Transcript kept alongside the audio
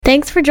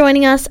Thanks for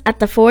joining us at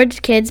the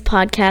Forge Kids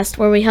podcast,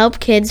 where we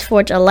help kids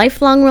forge a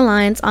lifelong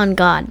reliance on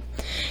God.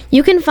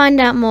 You can find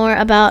out more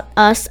about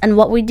us and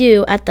what we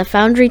do at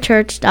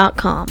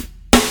thefoundrychurch.com.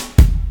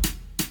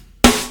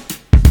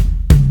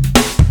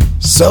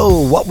 So,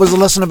 what was the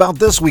lesson about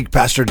this week,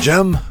 Pastor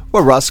Jim?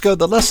 Well, Roscoe,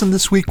 the lesson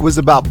this week was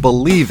about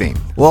believing.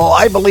 Well,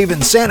 I believe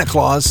in Santa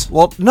Claus.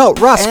 Well, no,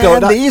 Roscoe.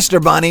 And the Easter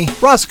Bunny.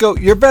 Roscoe,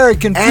 you're very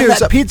confused. And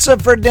that pizza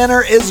for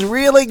dinner is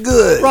really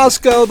good.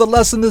 Roscoe, the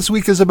lesson this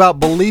week is about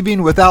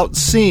believing without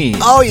seeing.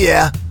 Oh,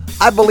 yeah.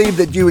 I believe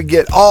that you would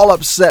get all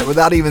upset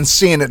without even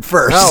seeing it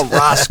first. Oh,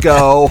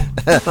 Roscoe.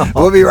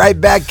 We'll be right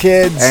back,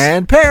 kids.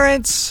 And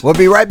parents. We'll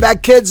be right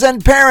back, kids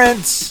and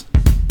parents.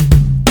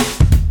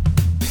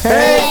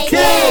 Hey,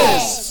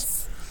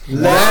 kids!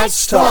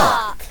 Let's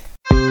talk!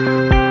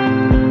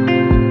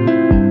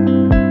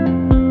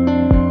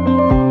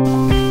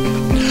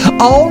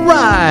 All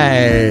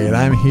right.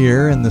 I'm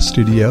here in the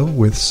studio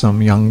with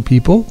some young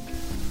people.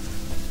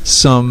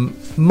 Some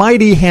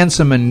mighty,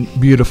 handsome, and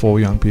beautiful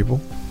young people.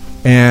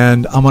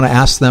 And I'm going to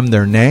ask them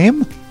their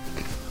name.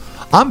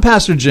 I'm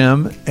Pastor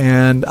Jim,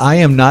 and I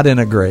am not in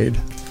a grade.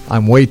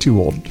 I'm way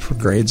too old for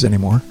grades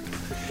anymore.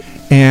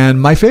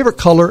 And my favorite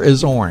color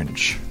is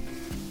orange.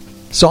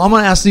 So I'm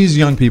going to ask these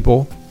young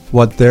people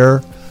what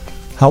grade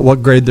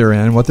they're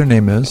in, what their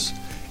name is,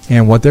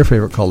 and what their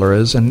favorite color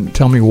is, and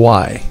tell me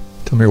why.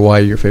 Tell me why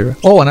your favorite.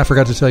 Oh, and I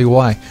forgot to tell you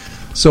why.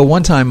 So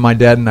one time my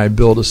dad and I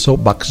built a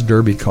soapbox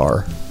derby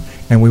car,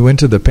 and we went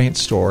to the paint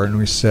store, and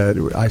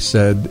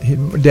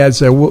Dad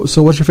said, well,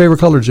 so what's your favorite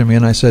color, Jimmy?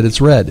 And I said, it's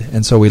red.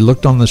 And so we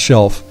looked on the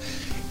shelf,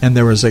 and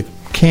there was a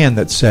can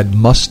that said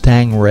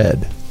Mustang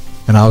Red.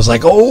 And I was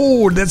like,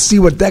 oh, let's see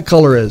what that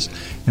color is.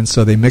 And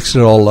so they mixed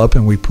it all up,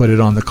 and we put it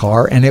on the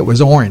car, and it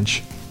was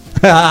orange.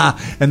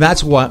 And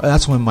that's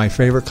when my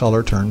favorite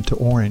color turned to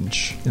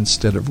orange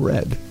instead of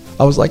red.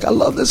 I was like, I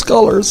love this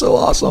color. It's so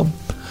awesome.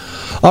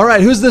 All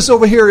right, who's this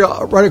over here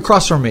right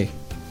across from me?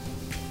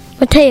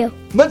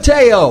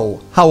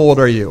 Mateo. How old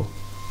are you?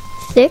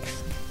 6.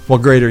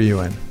 What grade are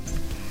you in?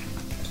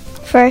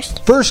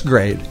 First. First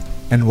grade.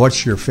 And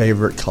what's your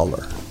favorite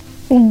color?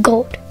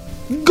 Gold.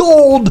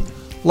 Gold?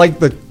 Like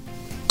the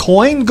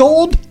coin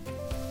gold?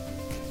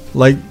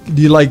 Like,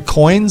 do you like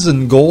coins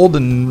and gold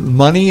and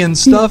money and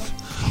stuff?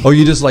 Or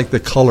you just like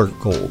the color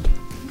gold?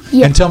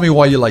 Yeah. And tell me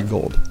why you like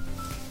gold.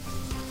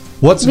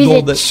 What's Because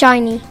gold? It's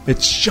shiny.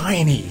 It's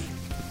shiny.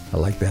 I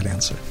like that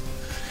answer.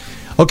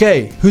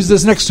 Okay, who's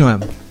this next to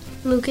him?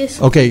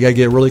 Lucas. Okay, you got to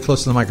get really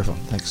close to the microphone.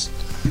 Thanks.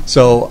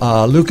 So,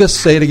 Lucas,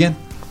 say it again.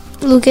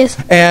 Lucas.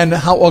 And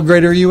what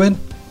grade are you in?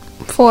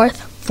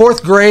 4th.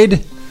 4th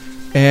grade.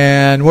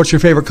 And what's your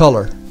favorite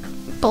color?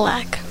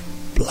 Black.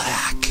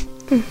 Black.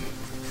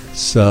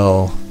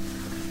 So,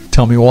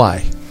 tell me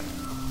why.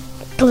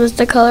 Because it's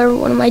the color of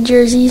one of my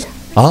jerseys.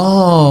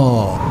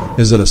 Oh,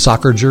 is it a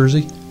soccer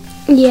jersey?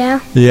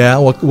 Yeah. Yeah.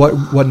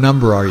 What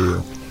number are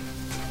you?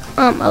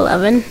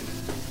 11.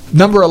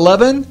 Number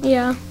 11?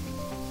 Yeah.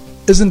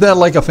 Isn't that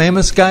like a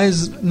famous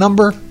guy's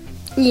number?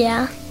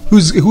 Yeah.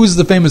 Who's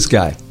the famous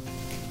guy?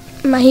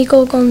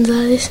 Mexico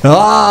Gonzalez.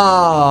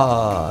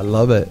 Ah, I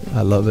love it.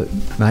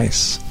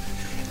 Nice.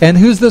 And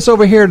who's this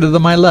over here to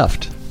my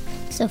left?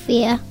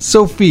 Sophia.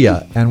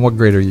 And what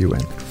grade are you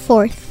in?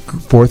 4th.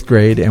 4th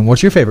grade. And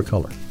what's your favorite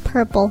color?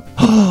 Purple.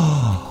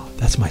 Oh,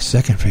 that's my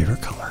second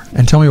favorite color.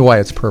 And tell me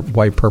why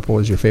why purple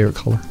is your favorite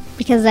color?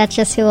 Because that's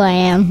just who I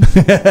am.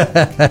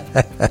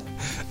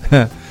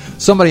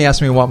 Somebody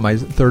asked me what my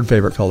 3rd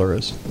favorite color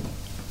is.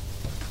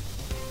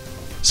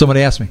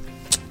 Somebody asked me.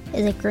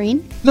 Is it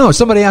green? No,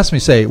 somebody asked me,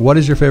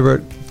 what's your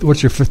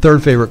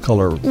 3rd favorite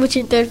color? What's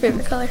your 3rd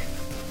favorite color?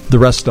 The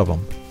rest of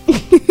them.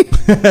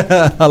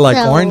 I like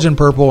orange and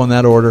purple in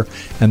that order,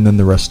 and then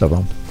the rest of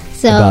them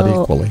about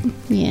equally.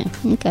 Yeah,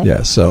 okay.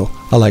 Yeah, so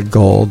I like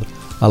gold,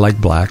 I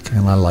like black,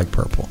 and I like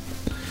purple.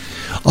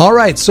 All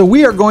right, so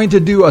we are going to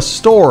do a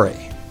story.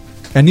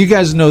 And you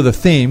guys know the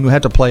theme. We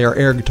have to play our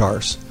air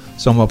guitars.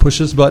 So I'm going to push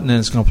this button, and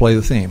it's going to play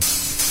the theme.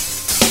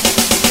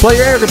 Play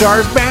your air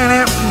guitars.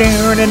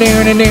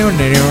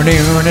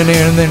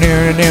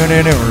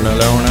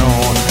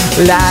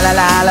 La la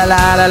la la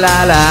la la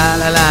la la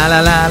la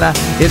la la la.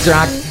 It's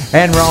rock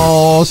and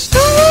roll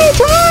story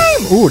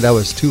time. Ooh, that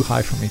was too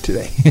high for me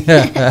today.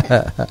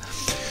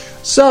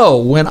 So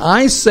when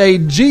I say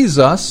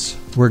Jesus,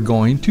 we're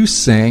going to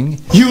sing.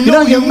 You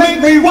know you make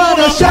me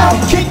wanna shout,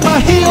 kick my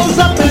heels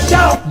up and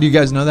shout. Do you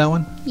guys know that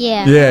one?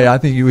 Yeah. Yeah, I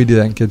think we do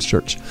that in kids'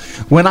 church.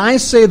 When I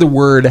say the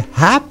word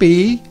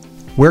happy,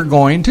 we're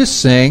going to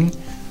sing.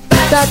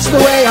 That's the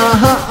way,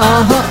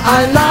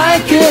 I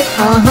like it,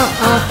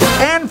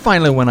 And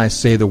finally, when I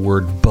say the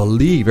word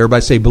believe,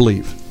 everybody say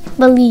believe.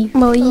 Believe.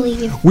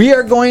 We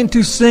are going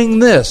to sing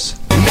this.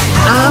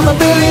 I'm a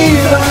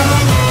believer.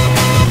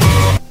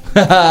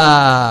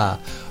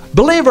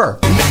 Believer.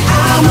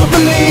 I'm a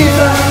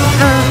believer.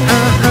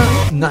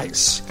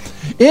 Nice.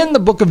 In the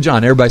book of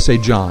John, everybody say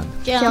John.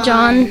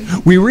 John.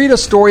 We read a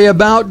story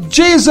about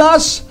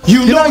Jesus.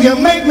 You know you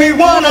make me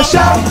wanna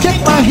shout, kick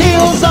my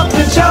heels up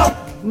and shout.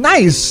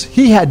 nice.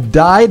 He had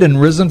died and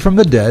risen from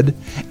the dead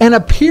and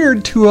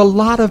appeared to a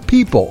lot of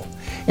people.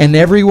 And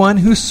everyone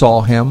who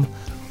saw him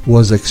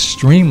was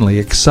extremely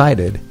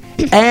excited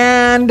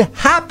and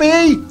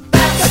happy.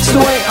 That's the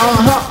way,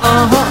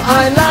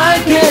 I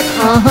like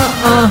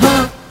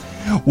it,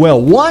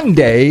 Well, one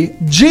day,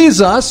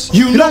 Jesus,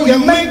 You know you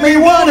make me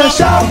wanna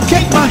shout,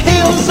 kick my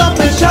heels up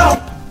and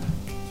shout.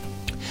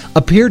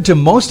 appeared to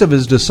most of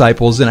his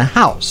disciples in a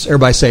house.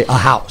 Everybody say, a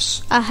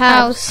house. A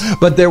house.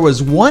 But there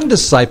was one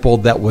disciple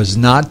that was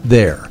not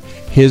there.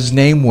 His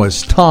name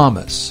was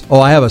Thomas. Oh,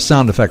 I have a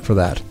sound effect for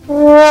that.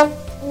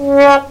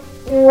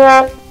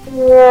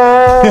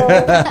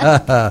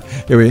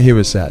 He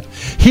was sad.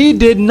 He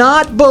did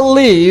not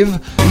believe.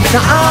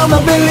 Now I'm a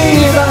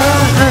believer.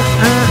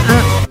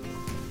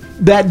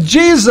 That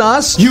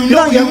Jesus. You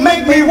know you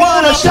make me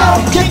wanna shout,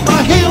 kick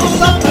my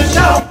heels up and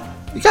shout.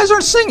 You guys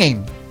aren't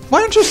singing.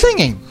 Why aren't you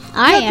singing?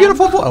 I You have am.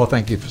 beautiful voice. Oh,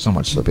 thank you so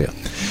much, Sophia.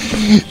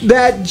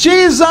 That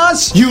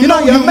Jesus. You know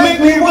you make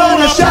me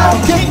wanna shout,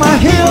 kick my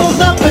heels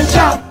up and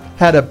shout.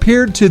 Had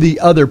appeared to the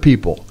other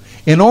people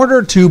in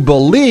order to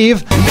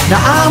believe.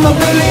 Now I'm a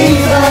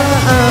believer.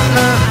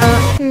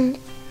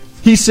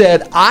 He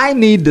said, I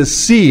need to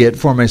see it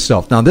for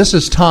myself. Now this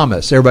is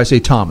Thomas. Everybody say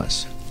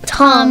Thomas.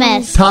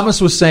 Thomas.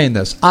 Thomas was saying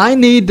this. I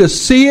need to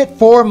see it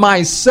for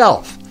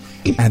myself.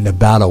 And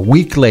about a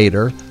week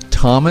later,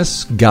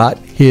 Thomas got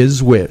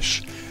his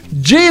wish.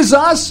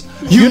 Jesus,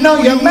 You know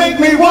you make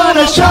me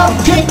wanna shout,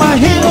 kick my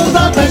heels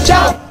up and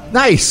shout.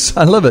 nice.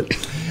 I love it.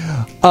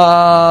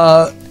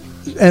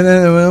 And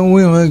then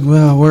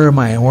where am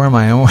I?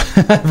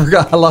 I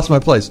forgot. I lost my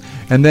place.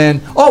 And then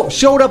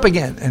showed up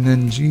again. And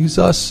then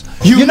Jesus,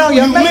 You know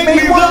you make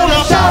me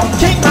wanna shout,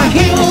 kick my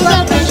heels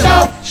up and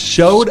shout.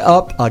 showed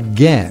up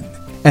again.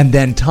 And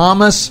then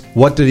Thomas,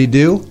 what did he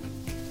do?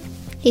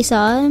 He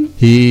saw him.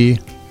 He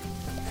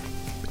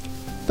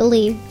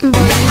Believe.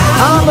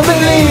 I'm a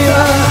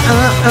believer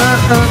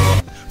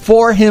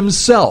for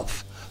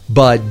himself.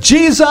 But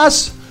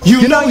Jesus,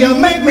 You know you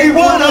make me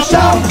wanna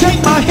shout,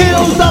 kick my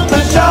heels up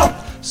and shout.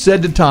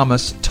 said to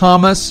Thomas,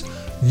 Thomas,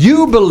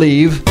 you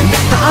believe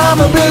I'm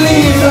a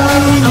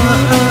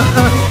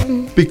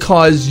believer.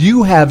 because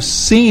you have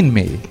seen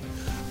me.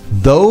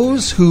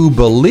 Those who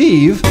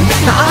believe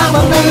I'm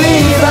a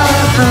believer.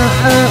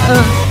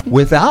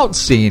 without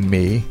seeing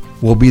me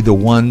will be the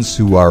ones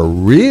who are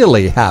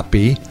really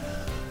happy.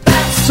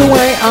 That's the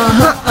way,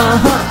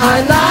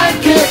 I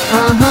like it,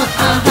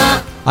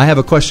 I have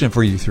a question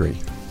for you three.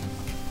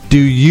 Do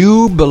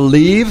you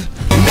believe?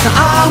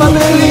 I'm a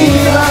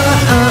believer.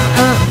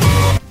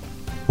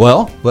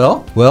 Well.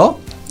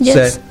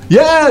 Yes. Say,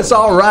 yes,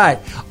 all right.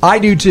 I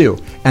do too.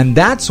 And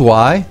that's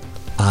why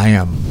I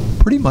am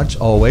pretty much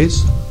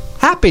always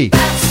happy.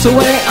 That's the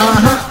way,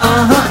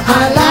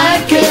 I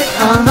like it,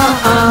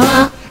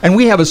 And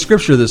we have a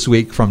scripture this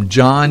week from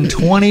John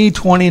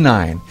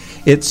 20:29.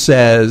 It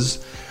says,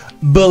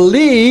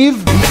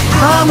 believe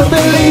I'm a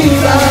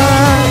believer.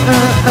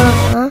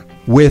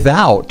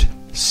 without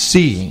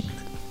seeing.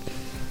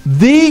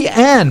 The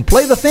end.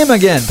 Play the theme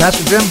again,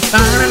 Pastor Jim.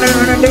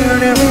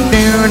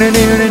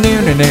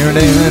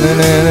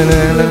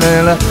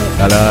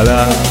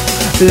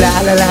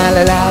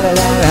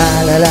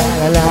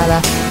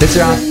 It's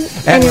on.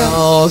 And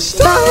all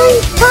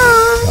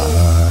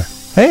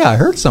hey, I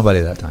heard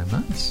somebody that time.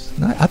 Nice.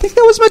 I think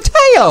that was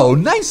Mateo.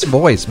 Nice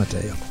voice,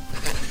 Mateo.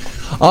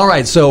 All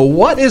right, so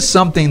what is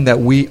something that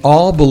we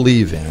all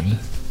believe in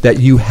that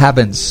you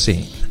haven't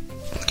seen?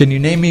 Can you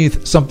name me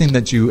something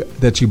that you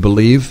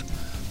believe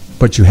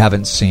but you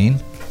haven't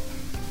seen?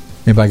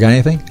 Anybody got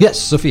anything? Yes,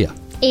 Sophia.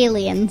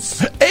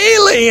 Aliens.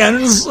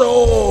 Aliens.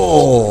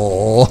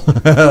 Oh,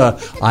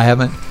 I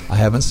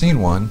haven't seen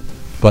one,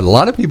 but a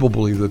lot of people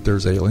believe that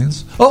there's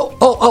aliens.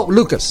 Oh,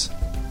 Lucas.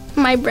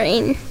 My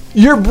brain.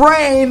 Your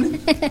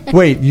brain.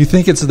 Wait, you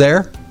think it's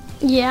there?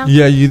 Yeah.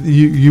 Yeah,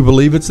 you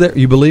believe it's there?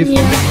 You believe?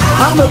 Yeah.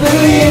 I'm a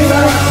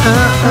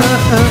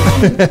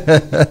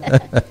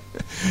believer.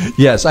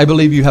 Yes, I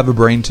believe you have a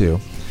brain too.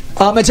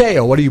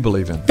 Mateo, what do you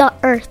believe in? The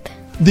earth.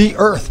 The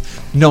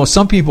earth. No,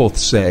 some people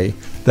say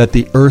that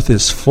the earth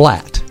is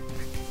flat.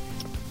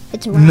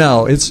 It's round.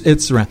 No,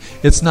 it's round.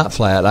 It's not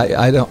flat.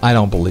 I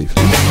don't believe.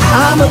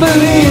 I'm a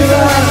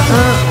believer.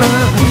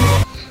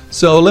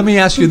 So let me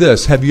ask you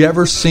this: have you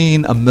ever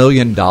seen $1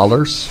 million? No.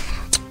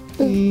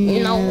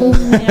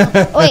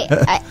 Wait,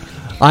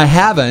 I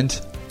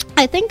haven't.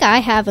 I think I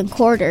have in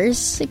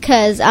quarters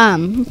because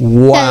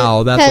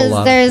Wow, that's a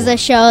lot. There's a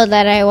show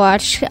that I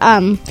watch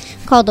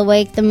called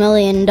Awake, the $1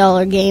 Million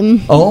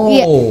Game.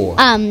 Oh.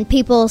 Yeah,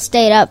 people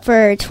stayed up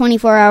for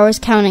 24 hours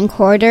counting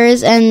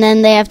quarters, and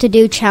then they have to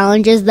do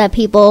challenges that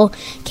people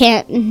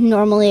can't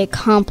normally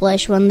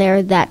accomplish when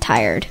they're that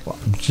tired.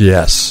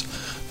 Yes,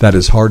 that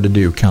is hard to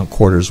do. Count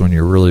quarters when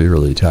you're really,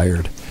 really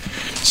tired.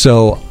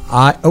 So,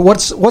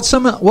 what's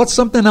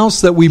something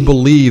else that we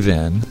believe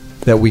in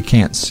that we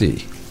can't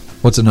see?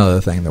 What's another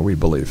thing that we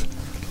believe?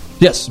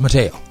 Yes,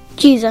 Mateo.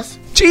 Jesus.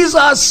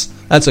 Jesus.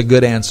 That's a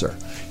good answer.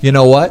 You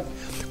know what?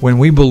 When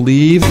we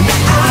believe,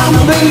 I'm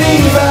a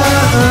believer.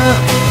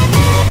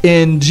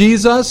 in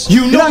Jesus,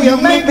 You know you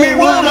make me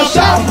wanna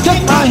shout,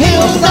 kick my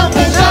heels up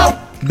and shout.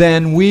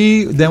 then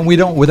we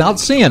don't, without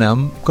seeing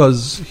him,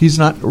 because he's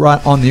not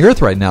right on the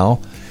earth right now,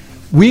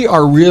 we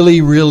are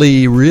really,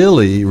 really,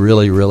 really,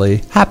 really,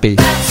 really happy.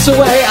 So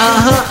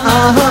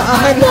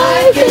I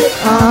like it.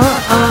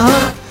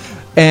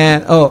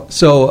 And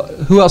so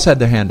who else had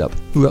their hand up?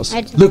 Who else?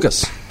 I did.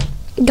 Lucas.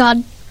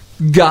 God.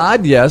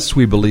 God, yes,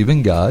 we believe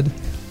in God.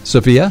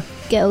 Sophia?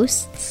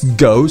 Ghosts.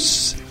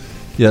 Ghosts.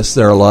 Yes,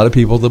 there are a lot of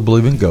people that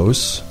believe in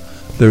ghosts.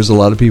 There's a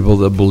lot of people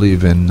that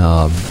believe in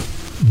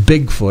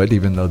Bigfoot,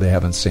 even though they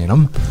haven't seen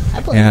him.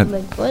 I believe in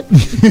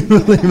Bigfoot. You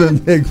believe in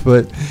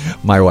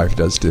Bigfoot? My wife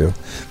does too.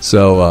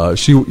 So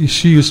she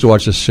used to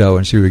watch this show,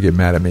 and she would get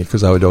mad at me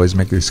because I would always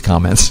make these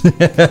comments.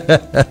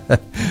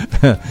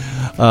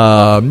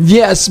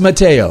 Yes,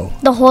 Mateo.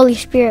 The Holy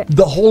Spirit.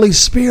 The Holy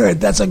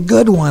Spirit. That's a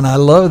good one. I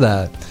love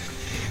that.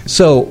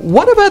 So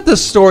what about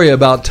this story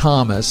about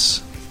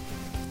Thomas?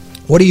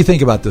 What do you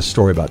think about this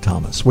story about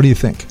Thomas? What do you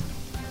think?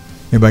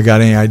 Anybody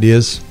got any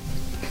ideas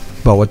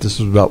about what this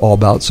was all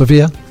about?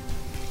 Sophia?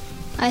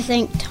 I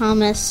think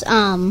Thomas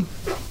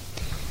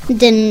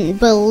didn't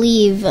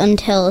believe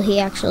until he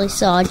actually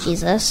saw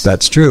Jesus.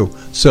 That's true.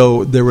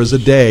 So there was a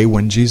day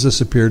when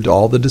Jesus appeared to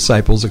all the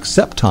disciples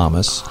except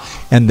Thomas.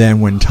 And then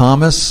when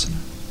Thomas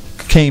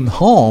came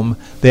home,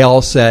 they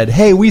all said,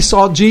 "Hey, we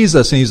saw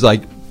Jesus." And he's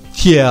like,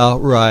 "Yeah,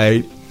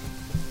 right.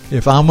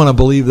 If I'm going to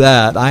believe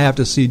that, I have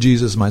to see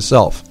Jesus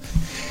myself."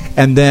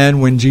 And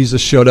then when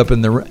Jesus showed up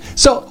in the room.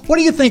 So what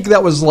do you think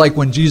that was like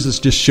when Jesus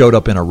just showed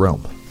up in a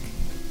room?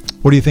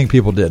 What do you think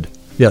people did?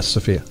 Yes,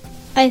 Sophia.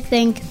 I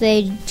think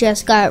they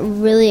just got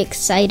really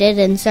excited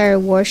and started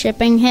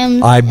worshiping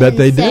him. I bet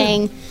they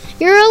saying,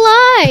 "You're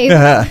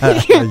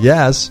alive!"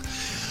 Yes.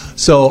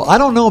 So I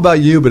don't know about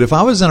you, but if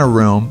I was in a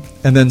room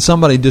and then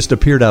somebody just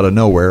appeared out of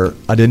nowhere,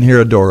 I didn't hear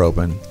a door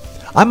open,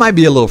 I might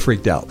be a little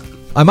freaked out.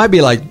 I might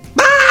be like,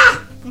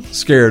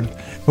 scared.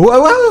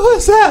 What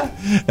was that?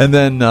 And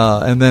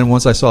then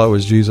once I saw it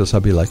was Jesus,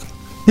 I'd be like,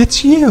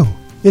 "It's you.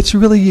 It's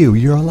really you.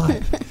 You're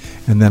alive."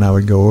 And then I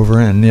would go over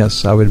and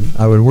yes, I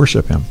would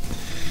worship him.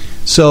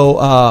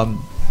 So,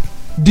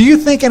 do you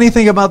think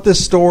anything about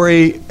this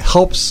story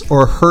helps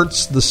or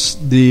hurts the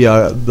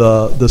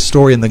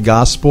story in the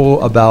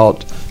gospel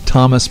about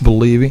Thomas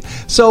believing?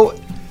 So,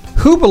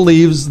 who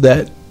believes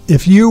that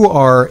if you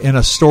are in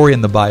a story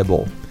in the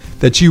Bible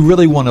that you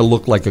really want to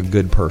look like a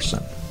good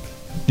person?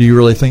 Do you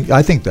really think?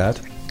 I think that.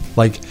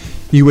 Like,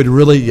 you would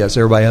really, yes,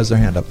 everybody has their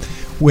hand up.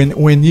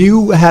 When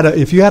you had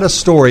if you had a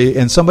story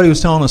and somebody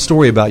was telling a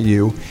story about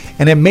you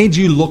and it made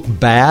you look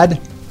bad,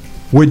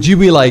 would you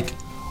be like,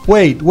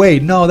 wait,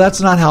 no,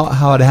 that's not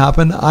how it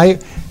happened.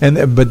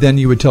 But then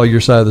you would tell your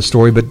side of the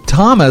story. But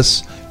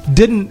Thomas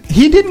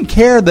didn't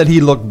care that he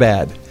looked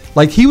bad.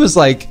 Like, he was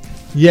like,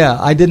 yeah,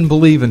 I didn't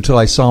believe until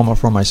I saw him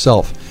for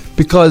myself.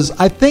 Because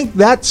I think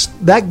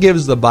that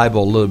gives the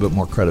Bible a little bit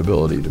more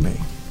credibility to me.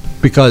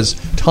 Because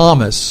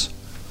Thomas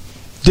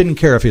didn't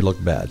care if he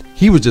looked bad.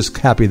 He was just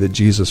happy that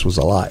Jesus was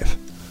alive.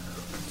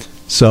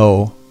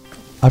 So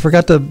I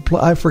forgot to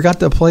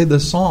play the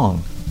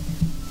song.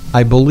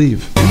 I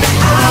believe.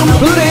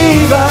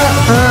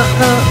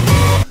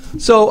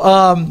 So,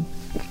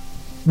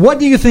 what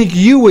do you think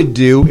you would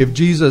do if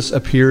Jesus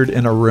appeared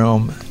in a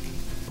room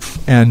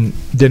and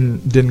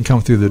didn't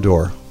come through the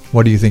door?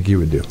 What do you think you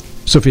would do,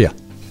 Sophia?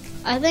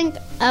 I think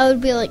I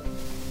would be like,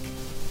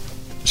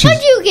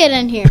 "How'd you get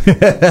in here?"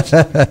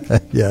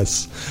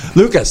 Yes,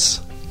 Lucas.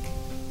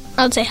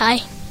 I would say hi.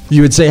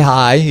 You would say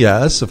hi,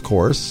 yes, of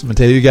course.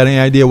 Mateo, you got any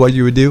idea what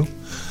you would do?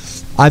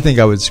 I think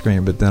I would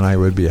scream, but then I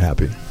would be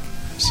happy.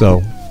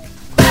 So.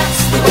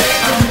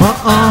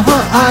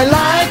 I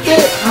like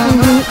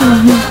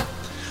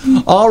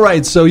it. All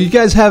right, so you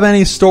guys have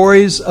any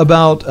stories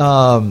about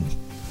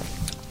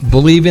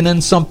believing in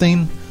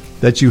something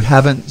that you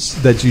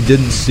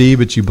didn't see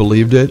but you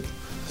believed it?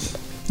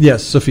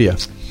 Yes, Sophia.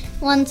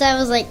 Once I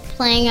was like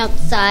playing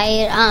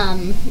outside,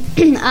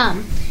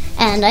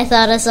 and I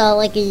thought I saw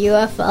like a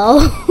UFO,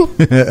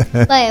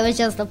 but it was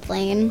just a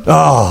plane.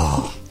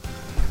 Oh,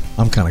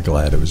 I'm kind of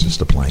glad it was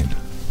just a plane.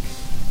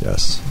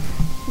 Yes.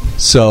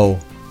 So,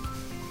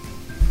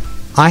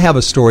 I have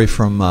a story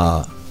from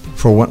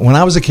when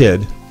I was a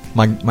kid.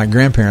 My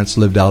grandparents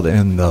lived out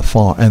in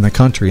the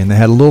country, and they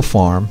had a little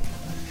farm,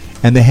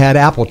 and they had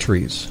apple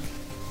trees.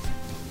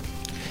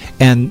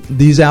 And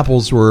these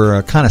apples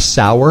were kind of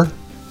sour,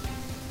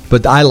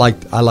 but I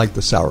liked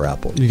the sour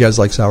apple. You guys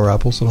like sour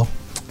apples at all?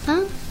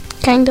 Huh?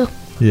 Kind of.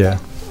 Yeah.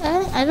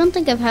 I don't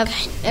think I've ever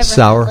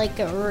sour, had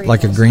like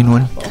like a green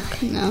one. Apple.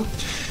 No.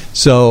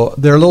 So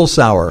they're a little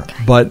sour,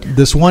 but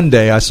this one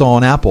day I saw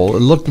an apple.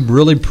 It looked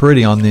really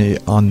pretty on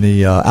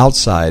the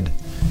outside.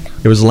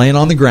 It was laying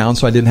on the ground,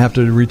 so I didn't have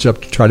to reach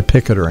up to try to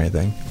pick it or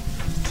anything.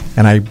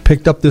 And I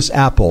picked up this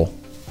apple,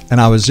 and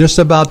I was just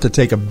about to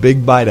take a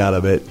big bite out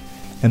of it,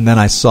 and then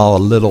I saw a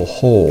little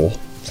hole.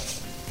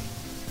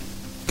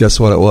 Guess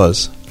what it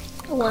was?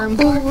 A worm.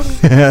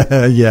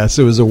 Yes,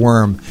 it was a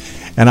worm.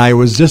 And I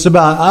was just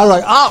about. I was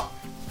like, oh!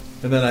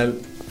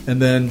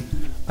 And then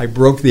I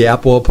broke the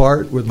apple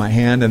apart with my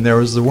hand, and there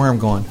was the worm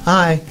going,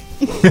 hi.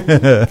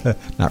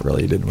 Not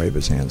really. He didn't wave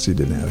his hands. He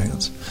didn't have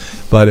hands.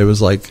 But it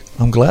was like,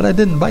 I'm glad I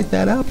didn't bite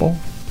that apple.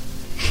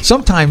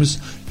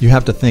 Sometimes you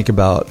have to think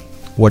about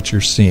what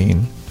you're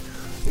seeing.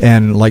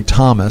 And like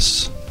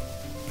Thomas,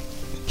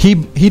 he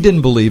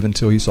didn't believe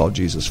until he saw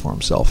Jesus for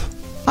himself.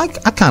 I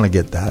kind of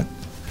get that.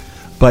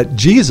 But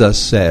Jesus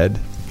said,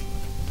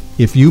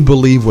 if you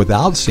believe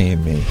without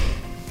seeing me,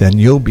 then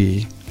you'll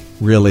be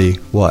really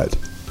what?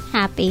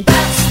 Happy.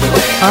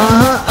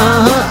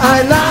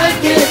 I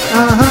like it.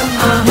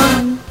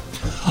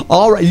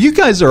 All right. You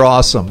guys are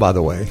awesome, by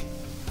the way.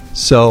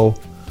 So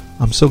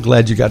I'm so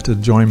glad you got to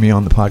join me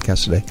on the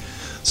podcast today.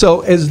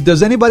 So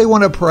does anybody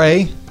want to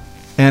pray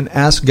and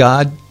ask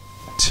God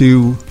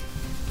to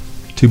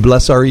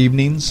bless our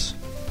evenings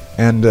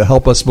and to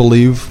help us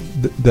believe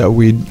that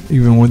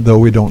even though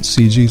we don't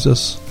see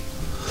Jesus?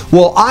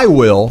 Well, I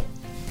will.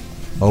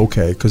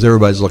 Okay, because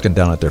everybody's looking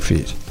down at their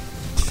feet.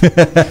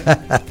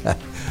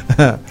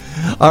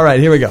 All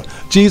right, here we go.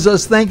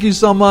 Jesus, thank you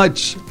so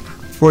much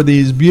for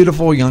these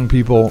beautiful young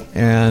people,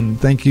 and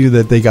thank you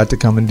that they got to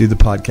come and do the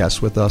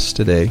podcast with us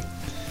today.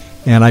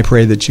 And I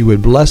pray that you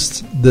would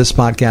bless this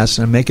podcast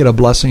and make it a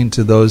blessing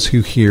to those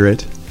who hear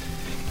it.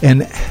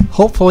 And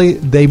hopefully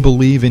they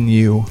believe in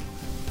you,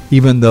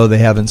 even though they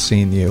haven't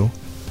seen you.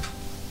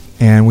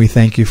 And we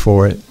thank you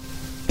for it.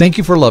 Thank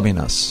you for loving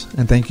us,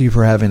 and thank you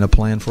for having a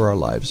plan for our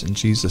lives. In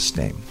Jesus'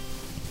 name,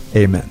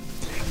 amen.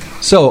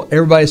 So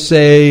everybody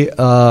say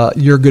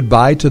your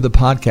goodbye to the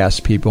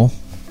podcast people.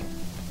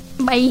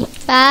 Bye.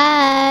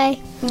 Bye.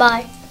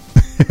 Bye.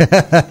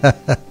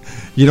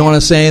 You don't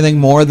want to say anything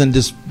more than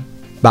just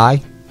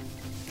bye?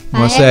 You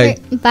want to say,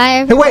 bye, hey,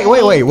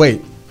 everybody.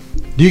 wait.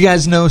 Do you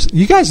guys know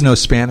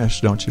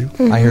Spanish, don't you?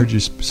 Mm-hmm. I heard you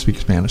speak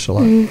Spanish a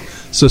lot.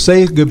 Mm-hmm. So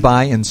say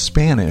goodbye in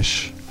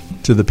Spanish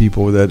to the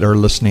people that are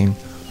listening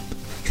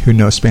who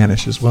know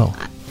Spanish as well.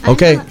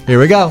 Okay, here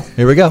we go.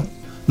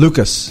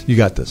 Lucas, you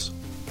got this.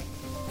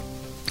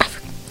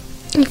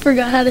 I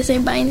forgot how to say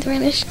bye in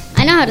Spanish.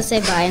 I know how to say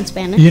bye in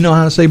Spanish. You know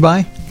how to say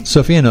bye?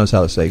 Sophia knows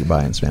how to say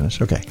goodbye in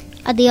Spanish. Okay.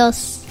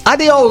 Adios.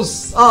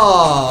 Adios.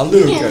 Oh,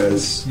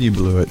 Lucas. You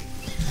blew it.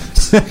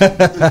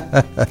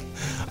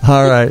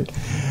 All right.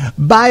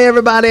 Bye,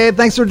 everybody.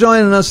 Thanks for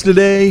joining us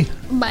today.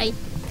 Bye.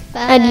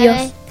 Bye.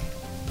 Adios.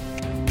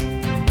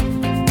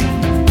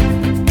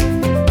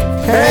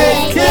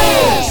 Hey,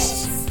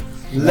 kids!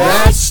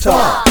 Let's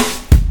talk.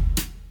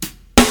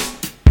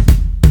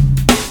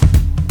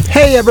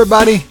 Hey,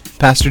 everybody.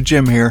 Pastor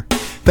Jim here.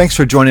 Thanks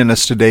for joining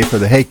us today for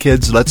the Hey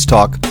Kids, Let's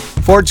Talk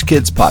Forge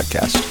Kids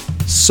podcast.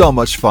 So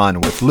much fun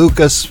with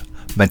Lucas,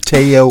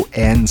 Mateo,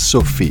 and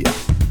Sophia.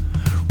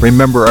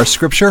 Remember our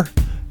scripture?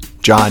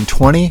 John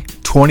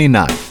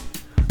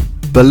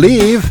 20:29.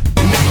 Believe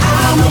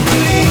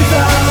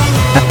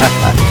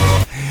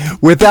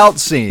without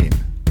seeing.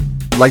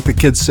 Like the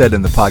kids said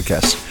in the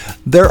podcast,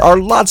 there are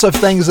lots of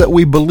things that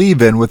we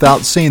believe in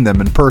without seeing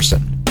them in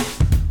person.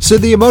 So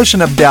the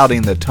emotion of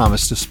doubting that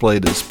Thomas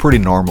displayed is pretty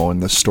normal in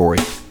this story.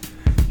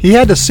 He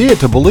had to see it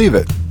to believe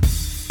it.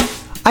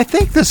 I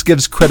think this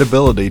gives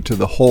credibility to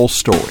the whole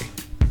story.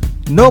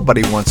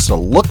 Nobody wants to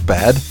look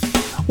bad.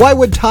 Why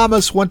would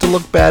Thomas want to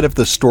look bad if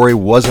the story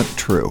wasn't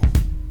true?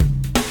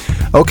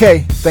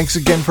 Okay, thanks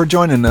again for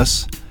joining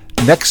us.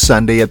 Next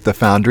Sunday at the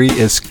Foundry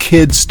is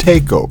Kids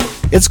Takeover.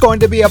 It's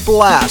going to be a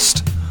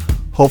blast.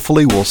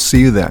 Hopefully we'll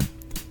see you then.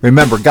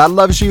 Remember, God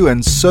loves you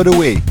and so do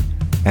we.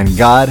 And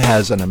God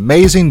has an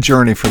amazing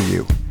journey for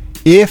you.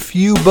 If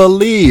you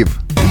believe.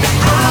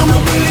 I'm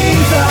a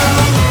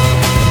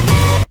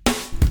believer.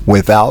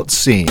 Without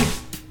seeing.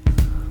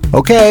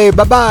 Okay,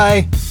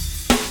 bye-bye.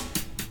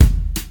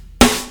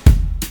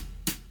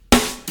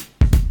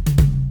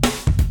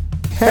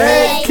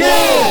 Hey,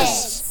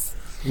 kids!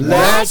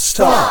 Let's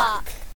talk.